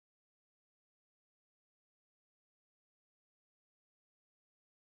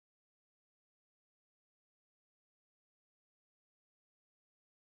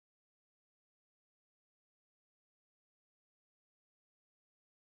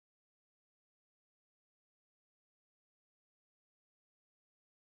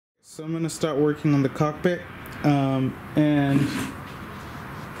So I'm going to start working on the cockpit, and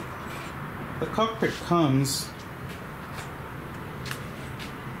the cockpit comes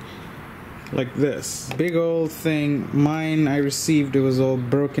like this. Big old thing. Mine I received, it was all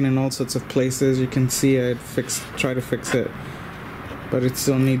broken in all sorts of places. You can see I tried to fix it, but it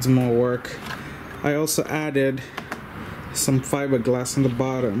still needs more work. I also added some fiberglass on the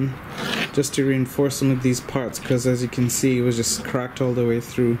bottom just to reinforce some of these parts, because as you can see it was just cracked all the way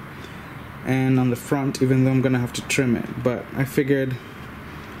through. And on the front, even though I'm gonna have to trim it, but I figured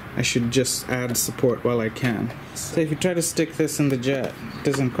I should just add support while I can. So if you try to stick this in the jet, it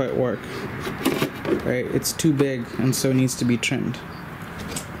doesn't quite work, right? It's too big and so it needs to be trimmed.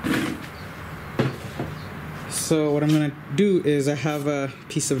 So what I'm gonna do is I have a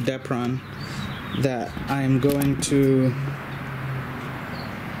piece of Depron that I'm going to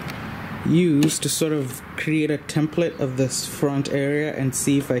use to sort of create a template of this front area and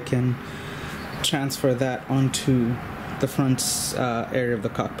see if I can transfer that onto the front area of the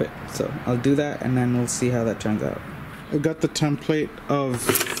cockpit. So I'll do that and then we'll see how that turns out. I got the template of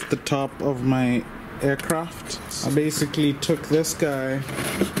the top of my aircraft. I basically took this guy,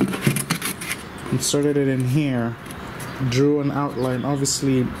 inserted it in here, drew an outline.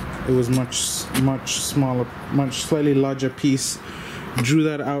 Obviously it was much smaller, slightly larger piece. Drew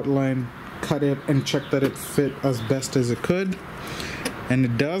that outline, cut it, and checked that it fit as best as it could, and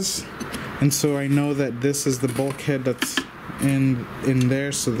it does. And so I know that this is the bulkhead that's in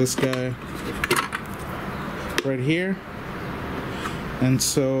there, so this guy right here. And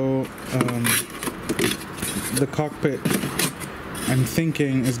so the cockpit, I'm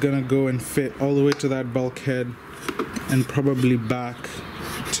thinking, is gonna go and fit all the way to that bulkhead and probably back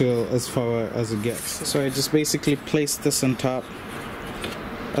till as far as it gets. So I just basically placed this on top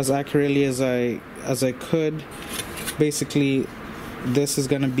as accurately as I could. Basically this is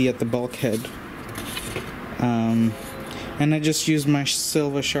gonna be at the bulkhead, and I just used my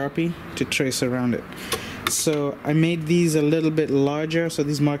silver Sharpie to trace around it. So I made these a little bit larger, so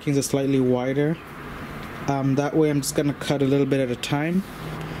these markings are slightly wider. That way I'm just gonna cut a little bit at a time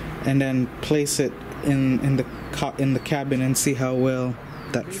and then place it in the cabin and see how well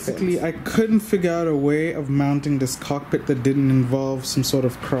that fits. Basically, I couldn't figure out a way of mounting this cockpit that didn't involve some sort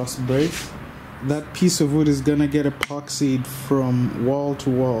of cross brace. That piece of wood is gonna get epoxied from wall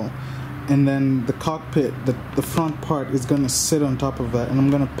to wall, and then the cockpit, the front part, is gonna sit on top of that, and I'm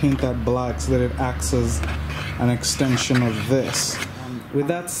gonna paint that black so that it acts as an extension of this. With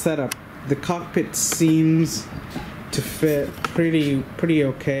that setup, the cockpit seems to fit pretty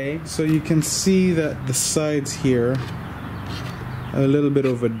okay. So you can see that the sides here are a little bit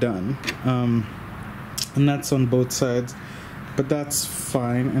overdone, and that's on both sides, but that's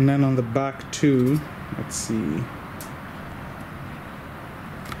fine. And then on the back too, let's see,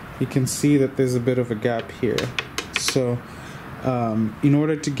 you can see that there's a bit of a gap here. So in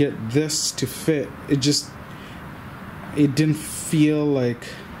order to get this to fit, it didn't feel like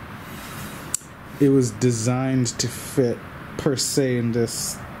it was designed to fit per se in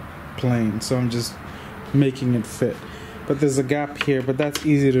this plane, so I'm just making it fit. But there's a gap here, but that's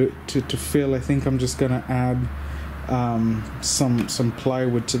easy to fill. I think I'm just gonna add some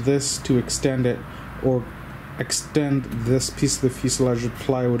plywood to this to extend it, or extend this piece of the fuselage with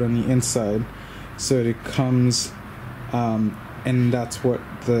plywood on the inside so it comes, and that's what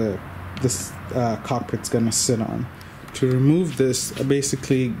this cockpit's gonna sit on. To remove this, I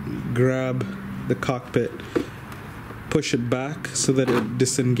basically grab the cockpit, push it back so that it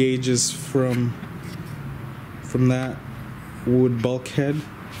disengages from that wood bulkhead,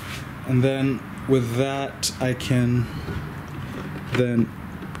 and then with that I can then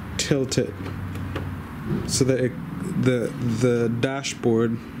tilt it so that the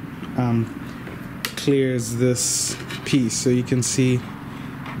dashboard clears this piece. So you can see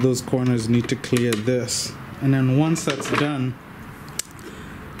those corners need to clear this, and then once that's done,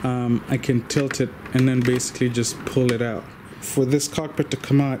 I can tilt it and then basically just pull it out. For this cockpit to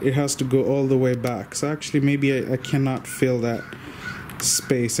come out, it has to go all the way back. So actually maybe I cannot fill that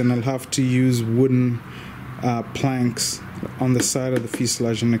space, and I'll have to use wooden planks on the side of the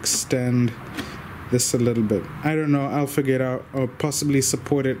fuselage and extend this a little bit. I don't know, I'll figure it out, or possibly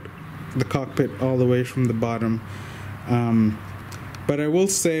support the cockpit all the way from the bottom. But I will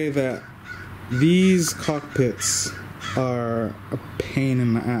say that these cockpits are a pain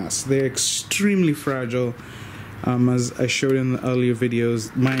in the ass. They're extremely fragile. As I showed in the earlier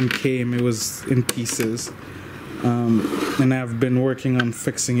videos, mine came, it was in pieces, and I've been working on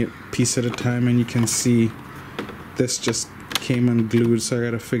fixing it piece at a time, and you can see this just came unglued, so I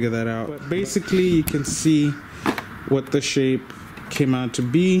gotta figure that out. But basically you can see what the shape came out to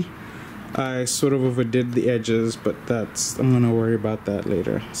be. I sort of overdid the edges, but I'm gonna worry about that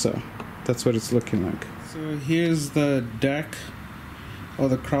later. So that's what it's looking like. So here's the deck, or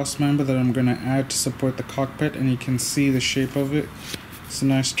the cross member that I'm gonna add to support the cockpit, and you can see the shape of it. It's a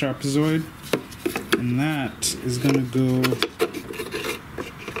nice trapezoid, and that is gonna go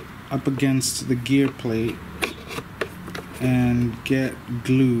up against the gear plate and get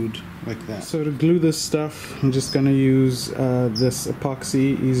glued like that. So to glue this stuff, I'm just gonna use this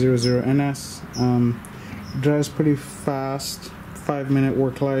epoxy E00NS. Dries pretty fast, 5-minute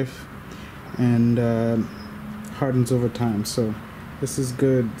work life, and hardens over time. So this is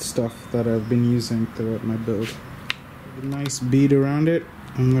good stuff that I've been using throughout my build. A nice bead around it.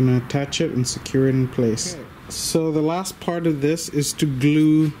 I'm gonna attach it and secure it in place. Okay. So the last part of this is to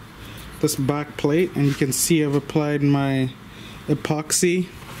glue this back plate, and you can see I've applied my epoxy.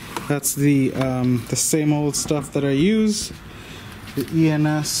 That's the same old stuff that I use, the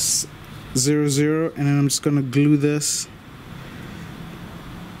ENS 00, and then I'm just gonna glue this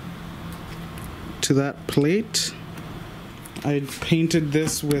to that plate. I painted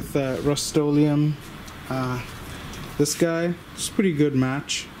this with Rust-Oleum. This guy, it's a pretty good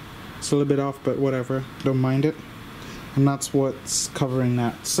match. It's a little bit off, but whatever, don't mind it. And that's what's covering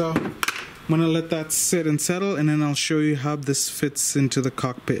that. So I'm gonna let that sit and settle, and then I'll show you how this fits into the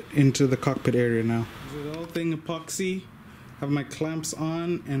cockpit area now. The whole thing epoxy, have my clamps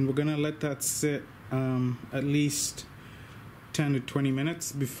on, and we're gonna let that sit at least 10 to 20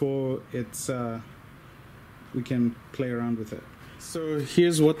 minutes before it's we can play around with it. So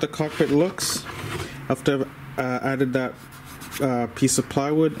here's what the cockpit looks after I've added that piece of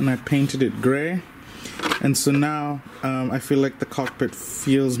plywood, and I painted it gray. And so now I feel like the cockpit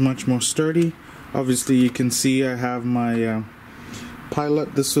feels much more sturdy. Obviously you can see I have my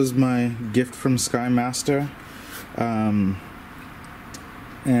pilot. This was my gift from Skymaster, and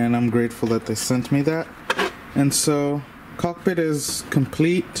I'm grateful that they sent me that. And so cockpit is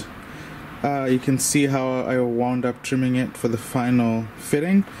complete. You can see how I wound up trimming it for the final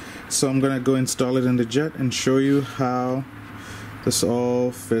fitting. So I'm gonna go install it in the jet and show you how this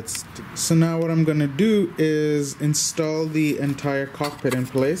all fits. So now what I'm gonna do is install the entire cockpit in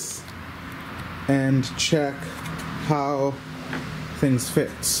place and check how things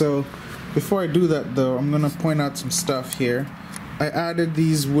fit. So before I do that though, I'm gonna point out some stuff here. I added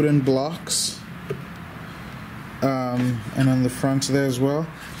these wooden blocks and on the front there as well,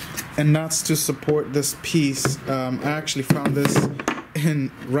 and that's to support this piece. I actually found this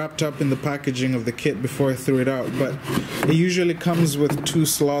wrapped up in the packaging of the kit before I threw it out, but it usually comes with 2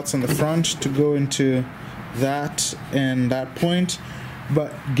 slots on the front to go into that and that point.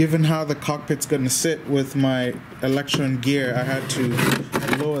 But given how the cockpit's going to sit with my Electron gear, I had to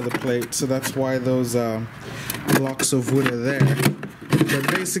lower the plate, so that's why those blocks of wood are there.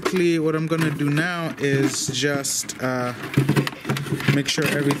 But basically what I'm going to do now is just make sure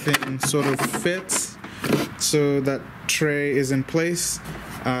everything sort of fits so that tray is in place.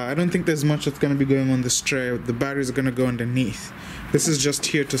 I don't think there's much that's going to be going on this tray. The batteries are going to go underneath. This is just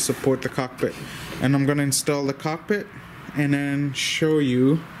here to support the cockpit, and I'm going to install the cockpit and then show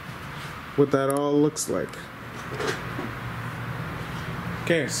you what that all looks like.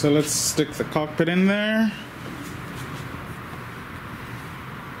 Okay, so let's stick the cockpit in there.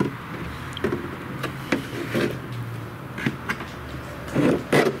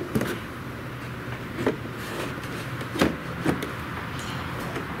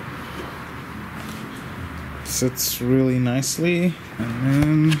 Sits really nicely, and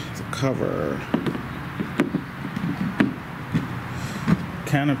then the cover,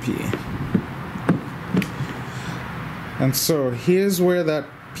 canopy. And so here's where that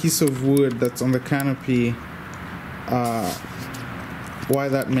piece of wood that's on the canopy, why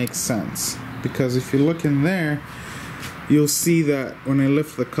that makes sense. Because if you look in there, you'll see that when I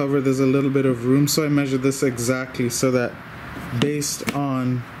lift the cover, there's a little bit of room. So I measured this exactly so that based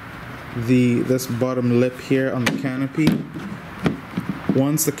on this bottom lip here on the canopy,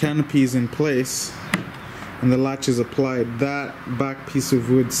 once the canopy is in place and the latch is applied, that back piece of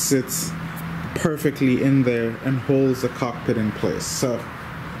wood sits perfectly in there and holds the cockpit in place. So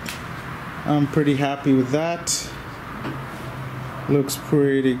I'm pretty happy with that. Looks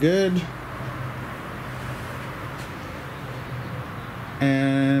pretty good.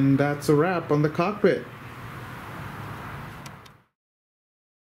 And that's a wrap on the cockpit.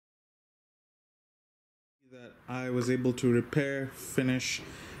 That I was able to repair, finish,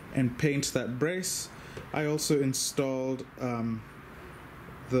 and paint that brace. I also installed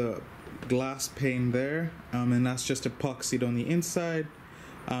the glass pane there, and that's just epoxied on the inside,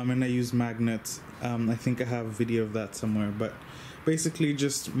 and I use magnets. I think I have a video of that somewhere, but basically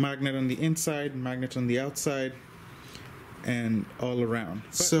just magnet on the inside, magnet on the outside, and all around.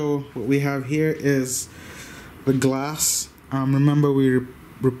 So what we have here is the glass. Remember we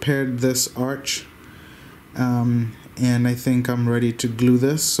repaired this arch, and I think I'm ready to glue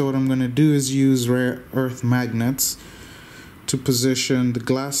this. So what I'm going to do is use rare earth magnets to position the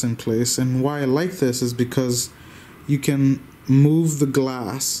glass in place. And why I like this is because you can move the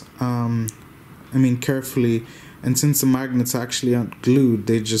glass carefully, and since the magnets actually aren't glued,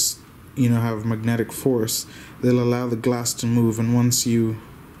 they just have magnetic force. They'll allow the glass to move, and once you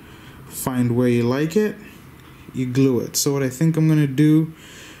find where you like it, you glue it. So what I think I'm gonna do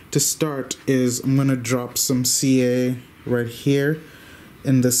to start is I'm gonna drop some CA right here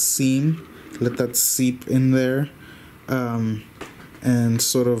in the seam, let that seep in there, and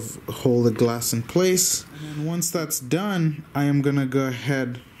sort of hold the glass in place. And then once that's done, I am gonna go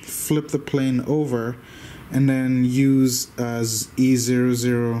ahead, flip the plane over, and then use as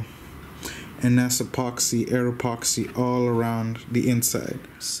E00 and S epoxy, air epoxy all around the inside.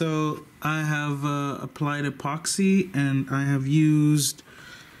 So I have applied epoxy, and I have used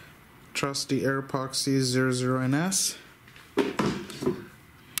trusty air epoxy 00NS,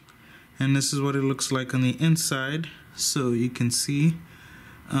 and this is what it looks like on the inside. So you can see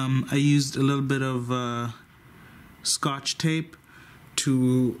I used a little bit of Scotch tape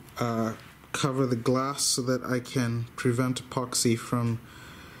to cover the glass so that I can prevent epoxy from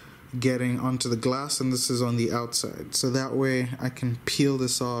getting onto the glass, and this is on the outside, so that way I can peel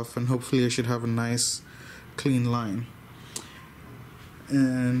this off and hopefully I should have a nice clean line.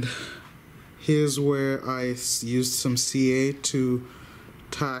 And here's where I used some CA to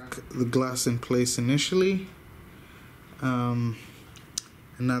tack the glass in place initially, and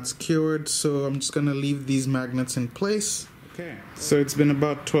that's cured. So I'm just gonna leave these magnets in place. Okay, so it's been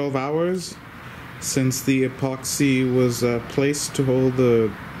about 12 hours since the epoxy was placed to hold the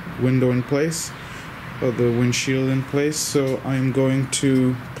window in place, or the windshield in place. So I'm going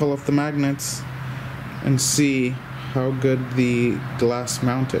to pull off the magnets and see how good the glass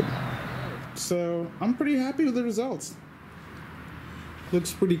mounted. So I'm pretty happy with the results.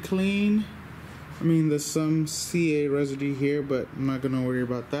 Looks pretty clean. I mean, there's some CA residue here, but I'm not gonna worry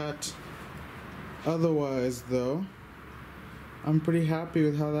about that. Otherwise though, I'm pretty happy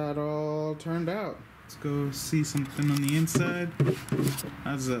with how that all turned out. Let's go see something on the inside.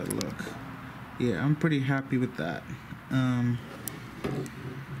 How's that look? Yeah, I'm pretty happy with that. I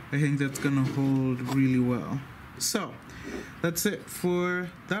think that's gonna hold really well. So that's it for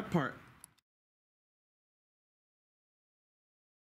that part.